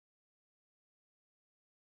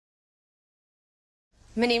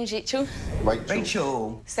My name's Rachel.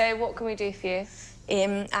 Rachel. So what can we do for you?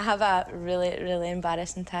 I have a really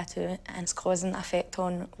embarrassing tattoo and it's causing effect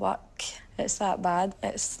on work. It's that bad.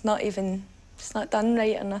 It's not done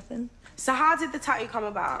right or nothing. So how did the tattoo come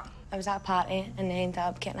about? I was at a party and they ended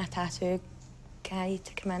up getting a tattoo guy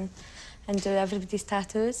to come in and do everybody's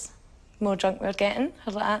tattoos. The more drunk we were getting, I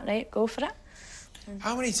was like, right, go for it.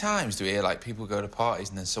 How many times do we hear, like, people go to parties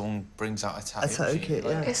and then someone brings out a tattoo? A tattoo kit,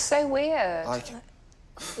 yeah. It's so weird. Like...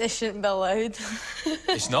 This shouldn't be allowed.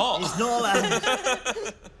 It's not. It's not allowed.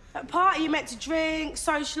 At a party, you're meant to drink,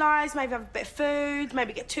 socialise, maybe have a bit of food,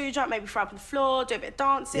 maybe get too drunk, maybe throw up on the floor, do a bit of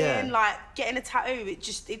dancing. Yeah. Like, getting a tattoo, it's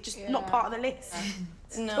just not part of the list.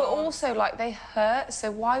 No. But also, like, they hurt,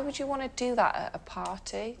 so why would you want to do that at a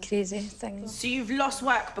party? Crazy things. So you've lost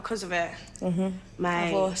work because of it? Mm-hmm. Mate.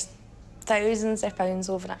 I've lost thousands of pounds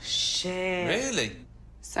over it. Shit. Really?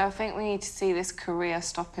 So I think we need to see this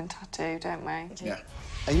career-stopping tattoo, don't we? Yeah.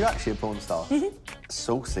 Are you actually a porn star?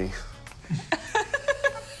 Saucy.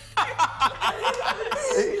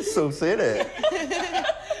 It is saucy, isn't it?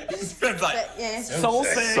 Like, yeah.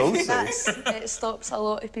 Saucy. It stops a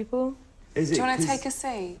lot of people. Do you want to take a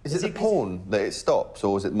seat? Is it the porn that it stops,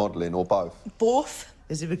 or is it modelling, or both? Both.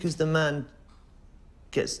 Is it because the man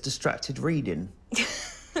gets distracted reading?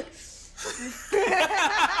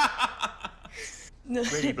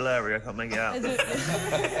 Really blurry, I can't make it out.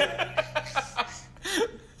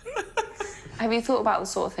 Have you thought about the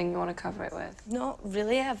sort of thing you want to cover it with? Not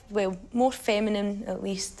really. Well, more feminine at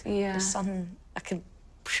least. Yeah. Just something I could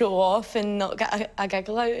show off and not get a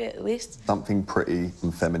giggle out of it at least. Something pretty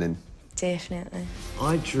and feminine. Definitely.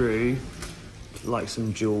 I drew, like,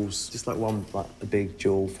 some jewels. Just, like, one, like, a big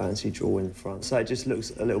jewel, fancy jewel in the front. So it just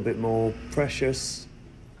looks a little bit more precious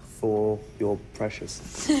for your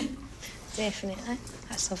precious. Definitely.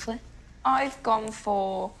 That's lovely. I've gone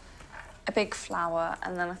for a big flower,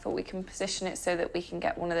 and then I thought we can position it so that we can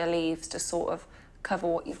get one of the leaves to sort of cover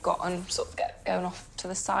what you've got and sort of get going off to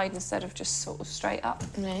the side instead of just sort of straight up.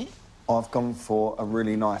 Right. I've gone for a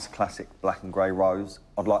really nice classic black and grey rose.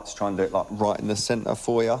 I'd like to try and do it, like, right in the centre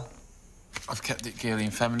for you. I've kept it girly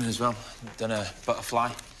and feminine as well. Done a butterfly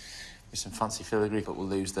with some fancy filigree, but we'll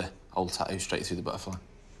lose the old tattoo straight through the butterfly.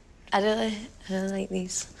 I really like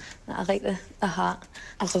these. I like the heart.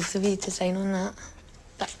 I love the wee design on that.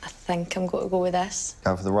 But I think I'm going to go with this.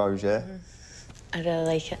 Go for the rose, yeah? I really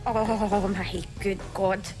like it. Oh, my good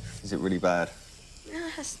God. Is it really bad?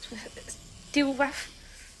 It's deal with.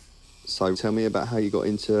 So tell me about how you got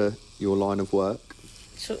into your line of work.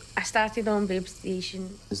 So I started on Babe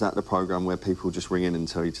Station. Is that the programme where people just ring in and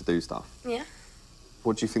tell you to do stuff? Yeah.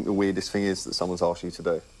 What do you think the weirdest thing is that someone's asked you to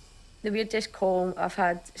do? The weirdest call I've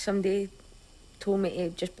had, somebody told me to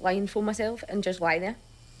just blindfold myself and just lie there.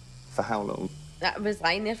 For how long? I was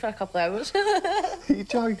lying there for a couple of hours. Are you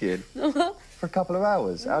joking? For a couple of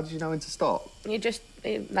hours? How did you know when to stop?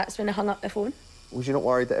 That's when I hung up the phone. Was you not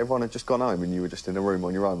worried that everyone had just gone home and you were just in a room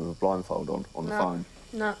on your own with a blindfold on the phone?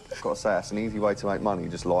 No. I've got to say, that's an easy way to make money. You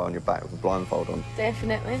just lie on your back with a blindfold on.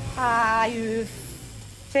 Definitely. Ah, you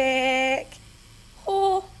fake.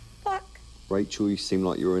 Oh, fuck. Rachel, you seem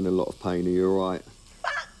like you're in a lot of pain. Are you all right?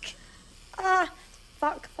 Fuck. Ah,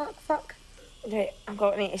 fuck. Right, I've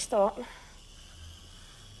got to stop.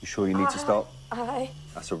 You sure you need to stop? Aye.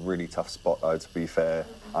 That's a really tough spot, though, to be fair.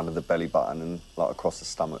 Under the belly button and, like, across the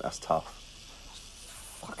stomach, that's tough.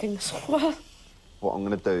 Fucking swear. What I'm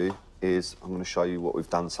going to do is I'm going to show you what we've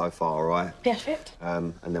done so far, all right? Perfect.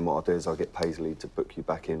 And then what I'll do is I'll get Paisley to book you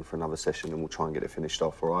back in for another session and we'll try and get it finished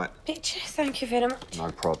off, all right? Bitch, thank you very much. No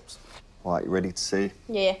probs. All right, you ready to see?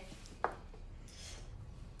 Yeah.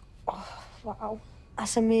 Oh, wow.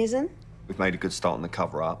 That's amazing. We've made a good start on the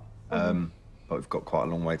cover-up, but we've got quite a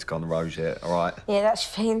long way to go on the rose yet, all right? Yeah, that's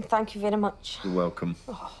fine. Thank you very much. You're welcome.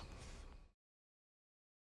 Oh.